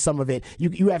sprinkle some of it.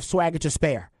 You have swagger to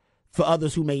spare for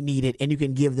others who may need it, and you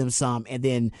can give them some, and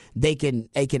then they can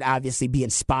obviously be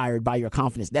inspired by your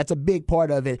confidence. That's a big part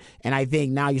of it, and I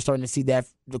think now you're starting to see that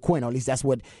the Quinn, or at least that's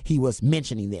what he was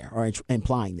mentioning there or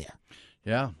implying there.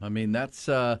 Yeah, I mean, that's,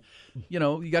 you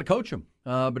got to coach them.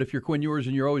 But if you're Quinn Ewers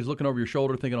and you're always looking over your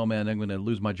shoulder thinking, oh, man, I'm going to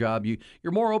lose my job,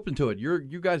 you're more open to it.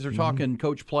 You guys are talking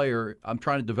coach-player. I'm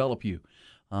trying to develop you.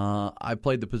 I've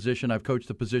played the position. I've coached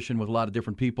the position with a lot of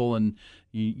different people, and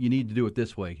you need to do it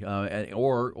this way.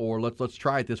 Or let's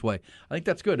try it this way. I think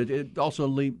that's good. It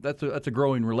also that's a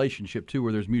growing relationship, too,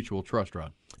 where there's mutual trust,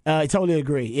 Rod. I totally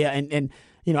agree. Yeah, and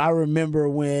I remember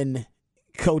when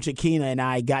Coach Akina and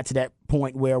I got to that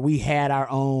point where we had our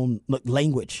own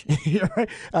language, right?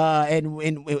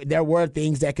 And there were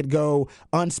things that could go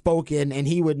unspoken, and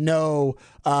he would know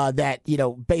that,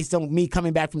 based on me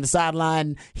coming back from the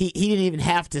sideline, he didn't even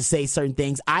have to say certain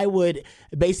things. I would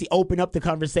basically open up the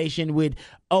conversation with,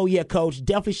 oh, yeah, Coach,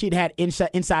 definitely she'd had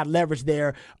inside leverage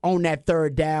there on that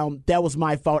third down. That was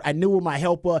my fault. I knew where my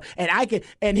help was,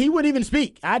 and he wouldn't even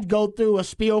speak. I'd go through a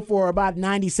spiel for about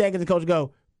 90 seconds, and Coach would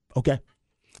go, okay.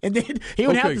 And then he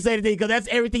would have to say the thing because that's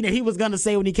everything that he was going to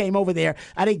say when he came over there.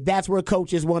 I think that's where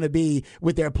coaches want to be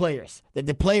with their players. That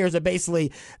the players are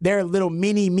basically their little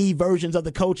mini-me versions of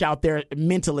the coach out there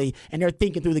mentally, and they're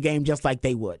thinking through the game just like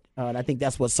they would. And I think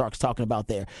that's what Sark's talking about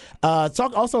there.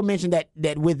 Sark also mentioned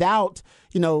that without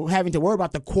having to worry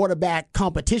about the quarterback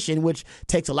competition, which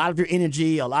takes a lot of your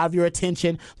energy, a lot of your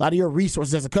attention, a lot of your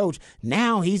resources as a coach,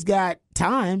 now he's got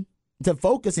time to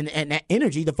focus and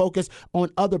energy to focus on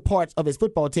other parts of his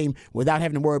football team without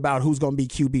having to worry about who's going to be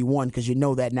QB1 because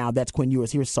that now. That's Quinn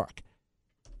Ewers. Here's Sark.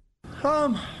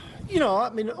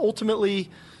 Ultimately,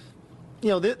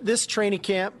 this training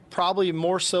camp, probably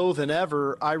more so than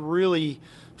ever, I really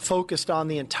focused on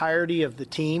the entirety of the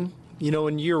team.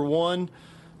 In year one,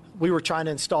 we were trying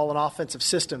to install an offensive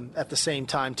system at the same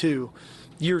time, too.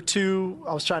 Year two,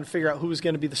 I was trying to figure out who was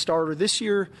going to be the starter. This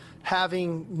year,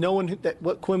 knowing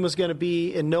what Quinn was going to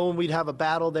be and knowing we'd have a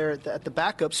battle there at the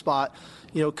backup spot,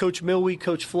 Coach Milwee,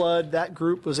 Coach Flood, that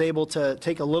group was able to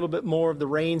take a little bit more of the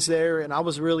reins there, and I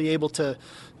was really able to,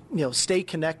 stay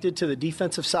connected to the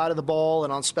defensive side of the ball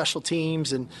and on special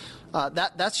teams, and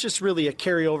that's just really a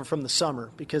carryover from the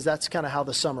summer because that's kind of how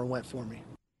the summer went for me.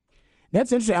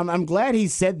 That's interesting. I'm glad he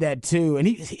said that too. And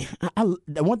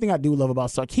the one thing I do love about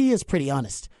Sark, he is pretty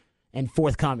honest and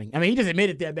forthcoming. I mean, he just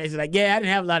admitted that basically, I didn't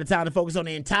have a lot of time to focus on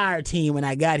the entire team when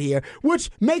I got here,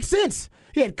 which makes sense.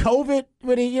 He had COVID,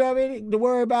 to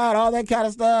worry about, all that kind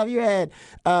of stuff. You had,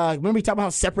 remember he talked about how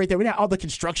separate they were, all the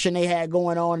construction they had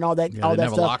going on and all that, all that stuff. They didn't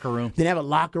have a locker room. Didn't have a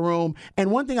locker room.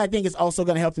 And one thing I think is also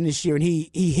going to help them this year, and he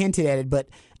hinted at it, but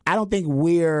I don't think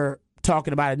we're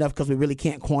talking about it enough because we really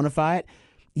can't quantify it.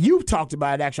 you've talked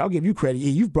about it, actually. I'll give you credit.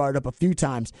 You've brought it up a few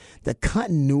times. The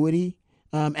continuity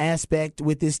aspect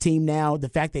with this team now, the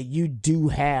fact that you do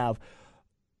have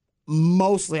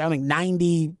mostly, I think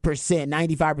 90%,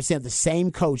 95% of the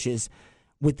same coaches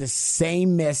with the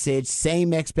same message,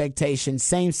 same expectations,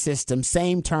 same system,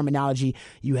 same terminology.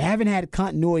 You haven't had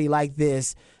continuity like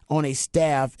this on a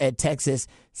staff at Texas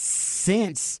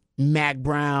since Mack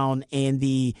Brown in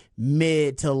the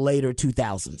mid to later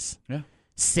 2000s. Yeah.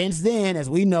 Since then, as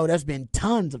we know, there's been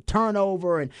tons of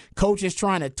turnover and coaches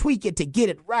trying to tweak it to get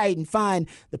it right and find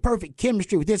the perfect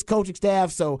chemistry with his coaching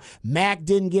staff. So Mack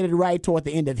didn't get it right toward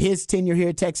the end of his tenure here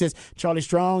at Texas. Charlie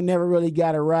Strong never really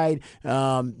got it right.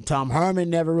 Tom Herman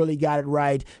never really got it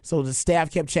right. So the staff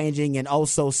kept changing, and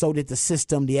also so did the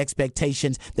system, the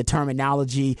expectations, the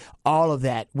terminology, all of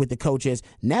that with the coaches.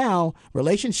 Now,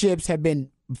 relationships have been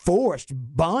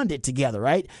bonded together,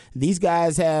 right? These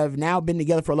guys have now been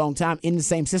together for a long time in the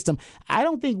same system. I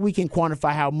don't think we can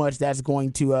quantify how much that's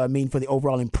going to mean for the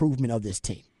overall improvement of this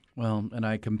team. Well, and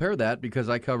I compare that because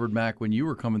I covered Mack when you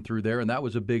were coming through there, and that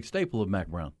was a big staple of Mack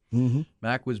Brown. Mm-hmm.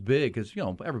 Mack was big because,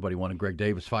 everybody wanted Greg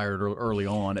Davis fired early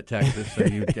on at Texas. So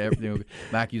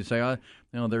Mack used to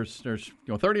say, there's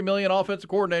 30 million offensive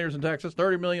coordinators in Texas,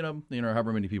 30 million of them,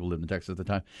 however many people lived in Texas at the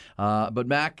time. But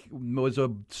Mack was a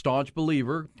staunch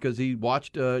believer because he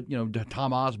watched,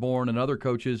 Tom Osborne and other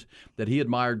coaches that he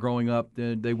admired growing up.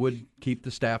 They would keep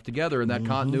the staff together, and that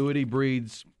continuity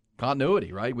breeds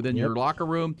continuity, right? Within your locker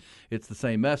room, it's the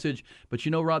same message. But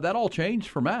Rod, that all changed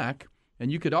for Mack,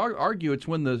 and you could argue it's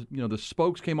when the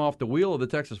spokes came off the wheel of the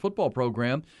Texas football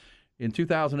program in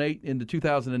 2008 into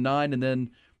 2009, and then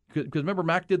because remember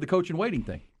Mack did the coach in waiting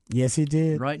thing. Yes, he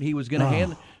did. Right, he was going to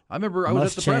hand. I remember I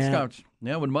was at the press conference.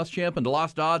 Yeah, when Muschamp and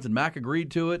DeLoss Dodds and Mack agreed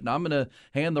to it, and I'm going to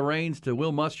hand the reins to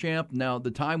Will Muschamp. Now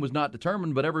the time was not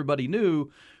determined, but everybody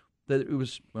knew that it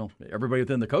was, everybody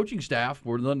within the coaching staff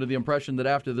were under the impression that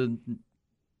after the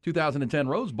 2010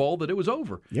 Rose Bowl that it was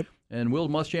over. Yep. And Will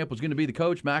Muschamp was going to be the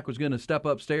coach. Mack was going to step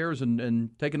upstairs and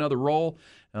take another role.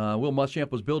 Will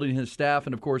Muschamp was building his staff,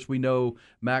 and, of course, we know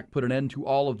Mack put an end to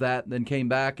all of that and then came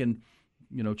back and,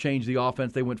 changed the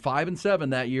offense. They went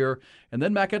 5-7 that year, and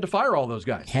then Mack had to fire all those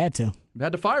guys. Had to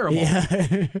fire them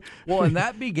all. Well, and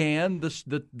that began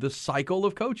the cycle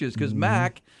of coaches because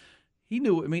Mack – he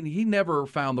knew, he never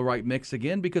found the right mix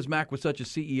again because Mack was such a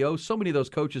CEO. So many of those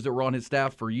coaches that were on his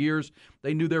staff for years,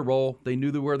 they knew their role. They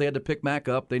knew where they had to pick Mack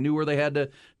up. They knew where they had to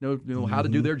know how to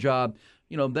do their job.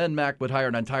 Then Mack would hire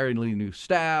an entirely new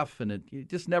staff, and it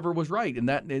just never was right. And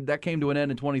that came to an end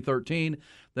in 2013.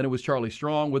 Then it was Charlie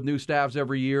Strong with new staffs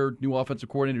every year, new offensive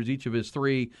coordinators, each of his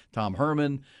three. Tom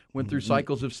Herman went through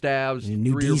cycles of staffs.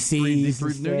 New DCs.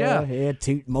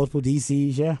 Multiple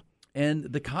DCs, yeah. And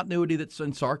the continuity that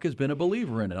Sark has been a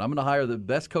believer in it. I'm going to hire the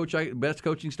best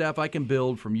coaching staff I can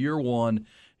build from year one,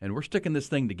 and we're sticking this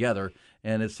thing together.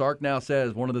 And as Sark now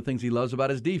says, one of the things he loves about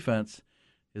his defense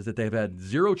is that they've had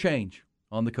zero change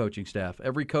on the coaching staff.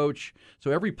 Every coach, so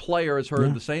every player has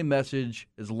heard the same message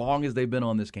as long as they've been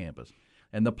on this campus.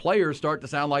 And the players start to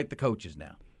sound like the coaches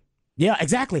now. Yeah,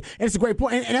 exactly. And it's a great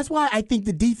point. And that's why I think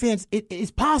the defense,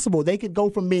 it's possible. They could go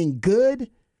from being good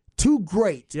to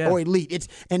great or elite.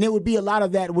 And there would be a lot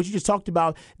of that, what you just talked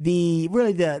about, the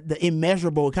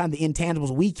immeasurable, kind of the intangibles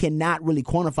we cannot really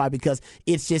quantify because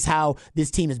it's just how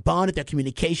this team is bonded. Their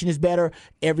communication is better.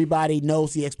 Everybody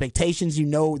knows the expectations.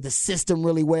 The system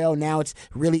really well. Now it's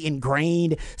really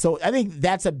ingrained. So I think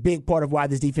that's a big part of why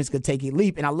this defense could take a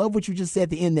leap. And I love what you just said at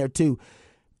the end there too.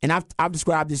 And I've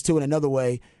described this too in another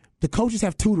way. The coaches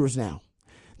have tutors now.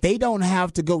 They don't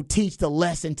have to go teach the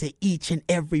lesson to each and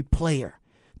every player,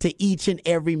 to each and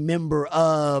every member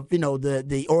of,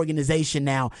 the organization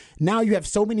now. Now you have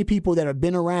so many people that have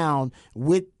been around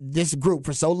with this group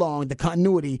for so long, the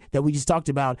continuity that we just talked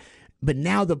about. But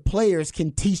now the players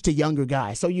can teach the younger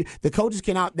guys. So the coaches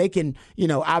can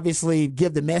obviously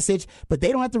give the message, but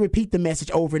they don't have to repeat the message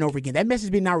over and over again. That message is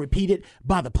being now repeated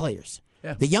by the players.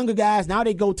 Yeah. The younger guys, now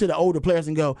they go to the older players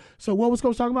and go, so what was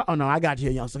Coach talking about? Oh, no, I got you,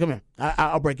 youngster. Come here.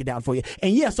 I'll break it down for you.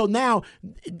 And, so now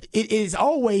it is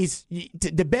always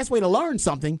the best way to learn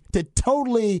something, to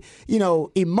totally,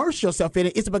 immerse yourself in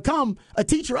it, is to become a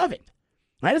teacher of it.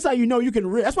 Right? That's how you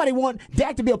can that's why they want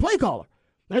Dak to be a play caller.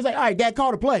 It's like, all right, Dak,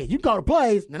 call the plays. You call the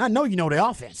plays, and I know you know the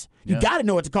offense. You got to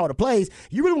know what to call the plays.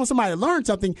 You really want somebody to learn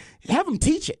something, have them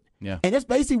teach it. Yeah. And that's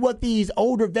basically what these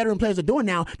older veteran players are doing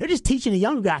now. They're just teaching the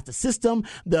younger guys the system,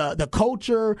 the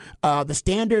culture, the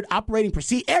standard operating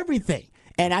procedure, everything.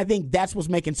 And I think that's what's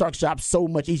making Sark's job so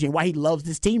much easier and why he loves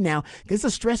this team now, because it's a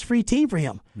stress-free team for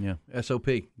him. Yeah, SOP,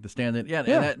 the standard. Yeah.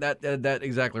 And that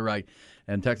exactly right.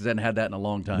 And Texas hadn't had that in a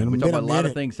long time. Been We talked about a lot of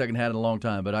minute. things Texas hadn't had in a long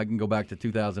time, but I can go back to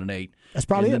 2008. That's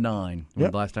probably in it. the 9.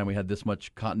 Yep. The last time we had this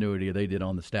much continuity they did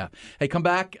on the staff. Hey, come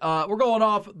back. We're going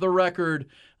off the record,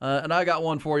 and I got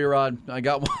one for you, Rod. I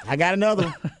got one. I got another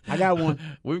one. I got one.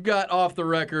 We've got Off the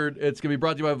Record. It's going to be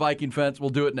brought to you by Viking Fence. We'll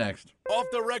do it next. Off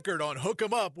the Record on Hook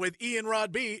 'em Up with Ian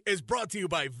Rod B is brought to you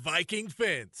by Viking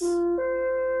Fence.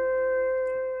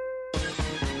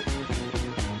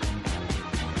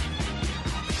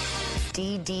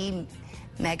 DD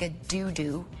Mega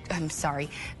Doo-Doo. I'm sorry,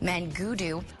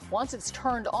 Mangudu. Once it's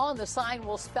turned on, the sign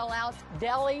will spell out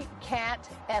Deli Cat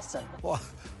Essen. Well,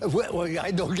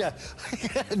 I don't get.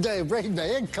 They bring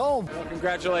me in cold. Well,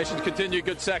 congratulations. Continue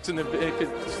good sex in the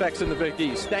Big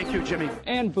East. Thank you, Jimmy.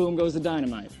 And boom goes the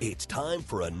dynamite. It's time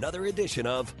for another edition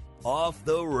of Off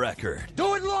the Record.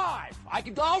 Do it live.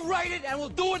 I'll write it and we'll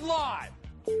do it live.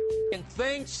 And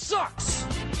thing sucks.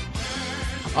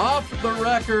 Off the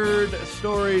Record,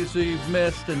 stories you've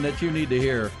missed and that you need to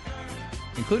hear.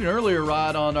 Including earlier,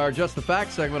 Rod, on our Just the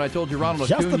Facts segment, I told you Ronald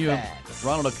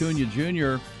Acuna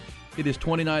Jr. hit his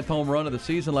 29th home run of the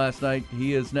season last night.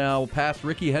 He is now past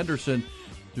Ricky Henderson.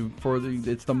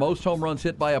 It's the most home runs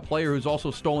hit by a player who's also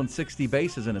stolen 60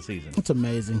 bases in a season. That's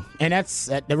amazing. And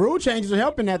the rule changes are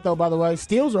helping that, though, by the way.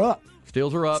 Steals are up.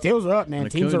 Steals are up. Steals are up, man.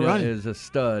 And Teams are Acuna running. is a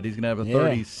stud. He's going to have a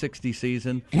 30-60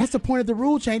 season. And that's the point of the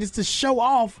rule changes, to show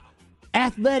off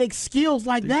athletic skills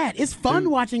like that. It's fun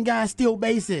watching guys steal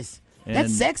bases.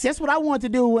 That's sexy. That's what I wanted to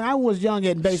do when I was young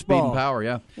in baseball. Speed and power,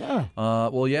 yeah. Yeah.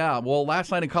 Well, last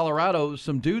night in Colorado,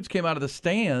 some dudes came out of the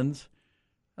stands.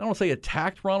 I don't want to say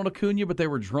attacked Ronald Acuna, but they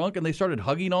were drunk and they started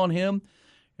hugging on him.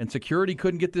 And security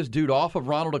couldn't get this dude off of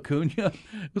Ronald Acuna.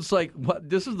 It's like, what?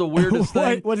 This is the weirdest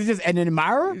thing. Was it just an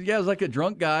admirer? Yeah, it was like a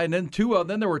drunk guy, and then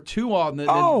there were two of them, and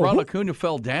Ronald Acuna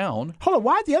fell down. Hold on,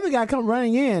 why'd the other guy come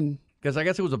running in? Because I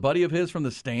guess it was a buddy of his from the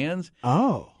stands.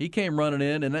 Oh. He came running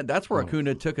in, and that's where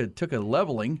Acuna took a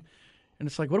leveling. And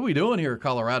it's like, what are we doing here,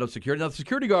 Colorado security? Now, the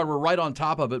security guard were right on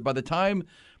top of it. By the time,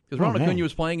 because Ronald Acuna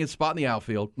was playing his spot in the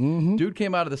outfield, dude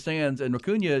came out of the stands, and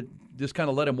Acuna just kind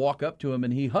of let him walk up to him,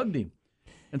 and he hugged him.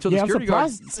 And so the security guard, I'm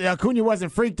surprised Acuna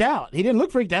wasn't freaked out. He didn't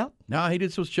look freaked out. No, he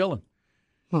just was chilling.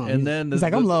 Huh, and then he's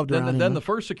like, I'm loved around then him. the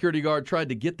first security guard tried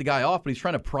to get the guy off, but he's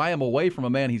trying to pry him away from a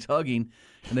man he's hugging.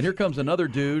 And then here comes another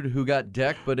dude who got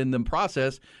decked, but in the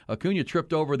process, Acuna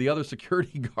tripped over the other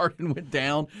security guard and went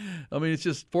down. I mean, it's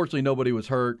just, fortunately, nobody was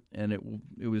hurt, and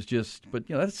it was just, but,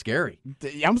 that's scary.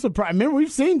 I'm surprised. Remember,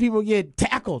 we've seen people get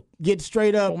tackled, get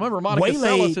straight up. Well, remember, Monica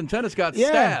Seles in tennis got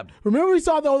stabbed. Remember, we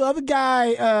saw the other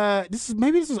guy, this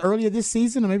was earlier this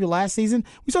season or maybe last season.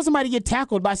 We saw somebody get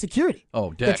tackled by security. Oh,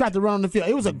 They decked. tried to run on the field.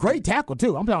 It was a great tackle,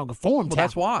 too. I'm talking a form tackle.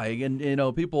 That's why.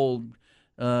 And, people...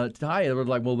 Ty were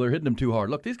like, well, they're hitting him too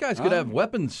hard. Look, these guys could have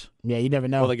weapons. Yeah, you never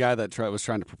know. Well, the guy that was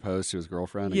trying to propose to his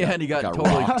girlfriend. And he got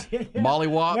totally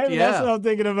mollywopped. Maybe Yeah, that's what I'm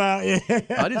thinking about. Yeah.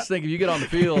 I just think if you get on the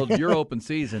field, you're open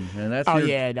season, and that's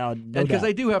because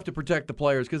they do have to protect the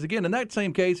players. Because again, in that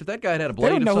same case, if that guy had a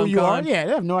blade They don't know of some who you kind, are. Yeah,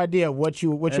 they have no idea what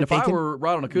you're and if thinking. I were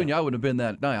Ronald Acuna, I wouldn't have been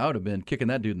that night. I would have been kicking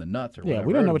that dude in the nuts or whatever.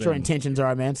 We don't know what your intentions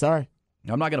are, man. Sorry.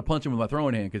 I'm not going to punch him with my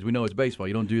throwing hand because we know it's baseball.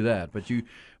 You don't do that. But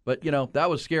that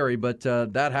was scary. But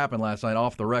that happened last night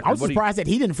off the record. I was surprised that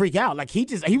he didn't freak out. Like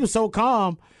he was so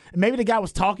calm. Maybe the guy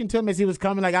was talking to him as he was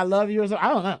coming, like, I love you or something. I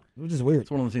don't know. It was just weird.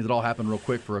 It's one of those things that all happened real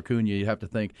quick for Acuna. You have to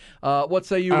think. What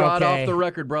say you, Rod, off the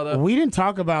record, brother? We didn't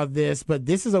talk about this, but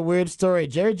this is a weird story.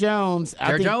 Jerry Jones.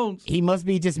 He must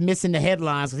be just missing the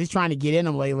headlines because he's trying to get in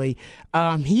them lately.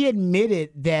 He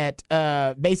admitted that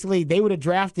basically they would have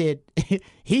drafted,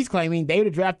 he's claiming they would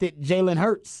have drafted Jalen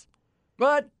Hurts.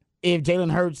 But if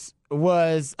Jalen Hurts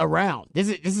was around. This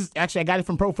is actually, I got it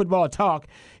from Pro Football Talk.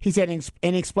 He said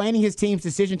in explaining his team's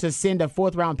decision to send a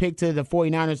 4th-round pick to the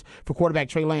 49ers for quarterback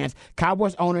Trey Lance,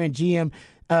 Cowboys owner and GM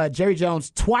Jerry Jones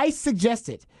twice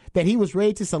suggested that he was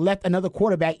ready to select another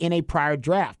quarterback in a prior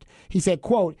draft. He said,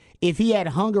 quote, if he had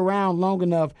hung around long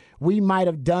enough, we might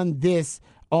have done this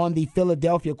on the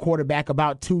Philadelphia quarterback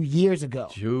about 2 years ago.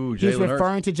 He's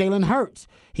referring to Jalen Hurts.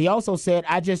 He also said,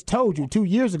 I just told you 2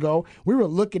 years ago, we were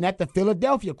looking at the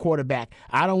Philadelphia quarterback.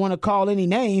 I don't want to call any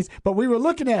names, but we were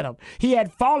looking at him. If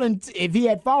he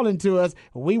had fallen to us,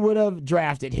 we would have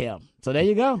drafted him. So there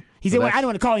you go. He said, I don't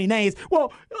want to call any names.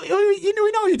 Well, we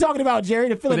know you're talking about, Jerry,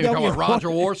 the Philadelphia. You're talking about Roger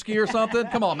Worski or something?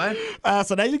 Come on, man.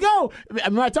 So there you go.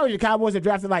 I told you the Cowboys have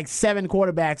drafted like 7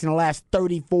 quarterbacks in the last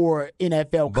 34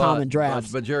 NFL common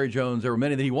drafts. But Jerry Jones, there were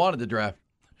many that he wanted to draft.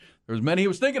 There was many he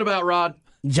was thinking about, Rod.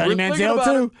 Johnny We're thinking Manziel, about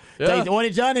too. it. Yeah. You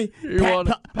wanted Johnny. You want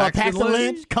Paxton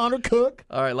Lynch, Connor Cook.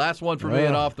 All right, last one for me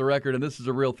and off the record, and this is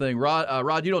a real thing.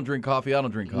 Rod, you don't drink coffee. I don't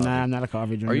drink coffee. Nah, I'm not a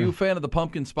coffee drinker. Are you a fan of the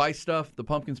pumpkin spice stuff, the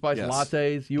pumpkin spice Yes.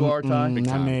 lattes? You are, Ty?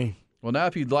 Not me. Well, now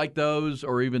if you'd like those,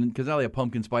 or even, because now they have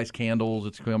pumpkin spice candles,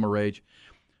 it's become a rage.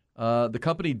 The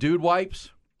company Dude Wipes.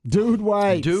 Dude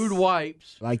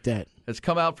Wipes. Like that. Has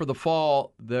come out for the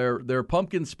fall. They're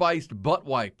pumpkin spiced butt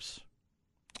wipes.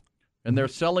 And they're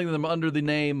selling them under the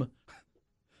name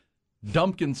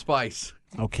Dumpkin Spice.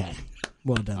 Okay.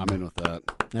 Well done. I'm in with that.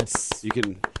 That's you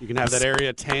can have that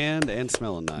area tanned and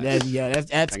smelling nice.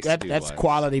 That's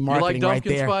quality marketing right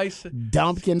there. You like Dumpkin Spice?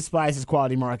 Dumpkin Spice is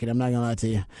quality marketing. I'm not gonna lie to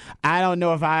you. I don't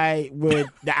know if I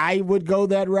would go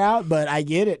that route, but I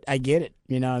get it.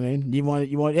 You know what I mean? You want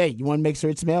to make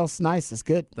sure it smells nice. That's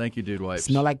good. Thank you, Dude Wipes.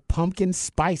 Smell like pumpkin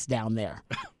spice down there.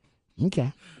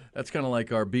 Okay. That's kind of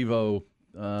like our Bevo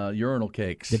urinal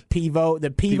cakes. The Pivo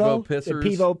pissers. The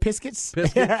Pivo Piscuits.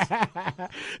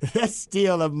 That's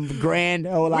still a grand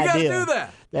old idea. We gotta do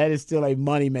that. That is still a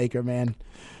moneymaker, man.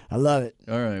 I love it.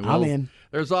 All right, I'm in.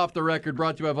 There's Off the Record,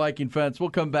 brought to you by Viking Fence. We'll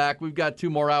come back. We've got 2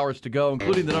 more hours to go,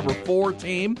 including the number 4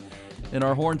 team in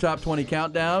our Horn Top 20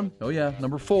 countdown. Oh, yeah,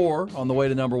 number 4 on the way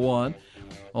to number 1.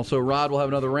 Also, Rod will have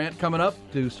another rant coming up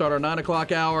to start our 9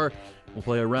 o'clock hour. We'll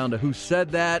play a round of Who Said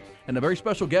That, and a very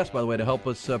special guest, by the way, to help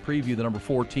us preview the number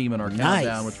 4 team in our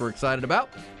countdown, which we're excited about.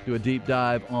 Do a deep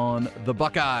dive on the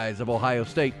Buckeyes of Ohio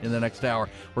State in the next hour.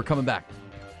 We're coming back.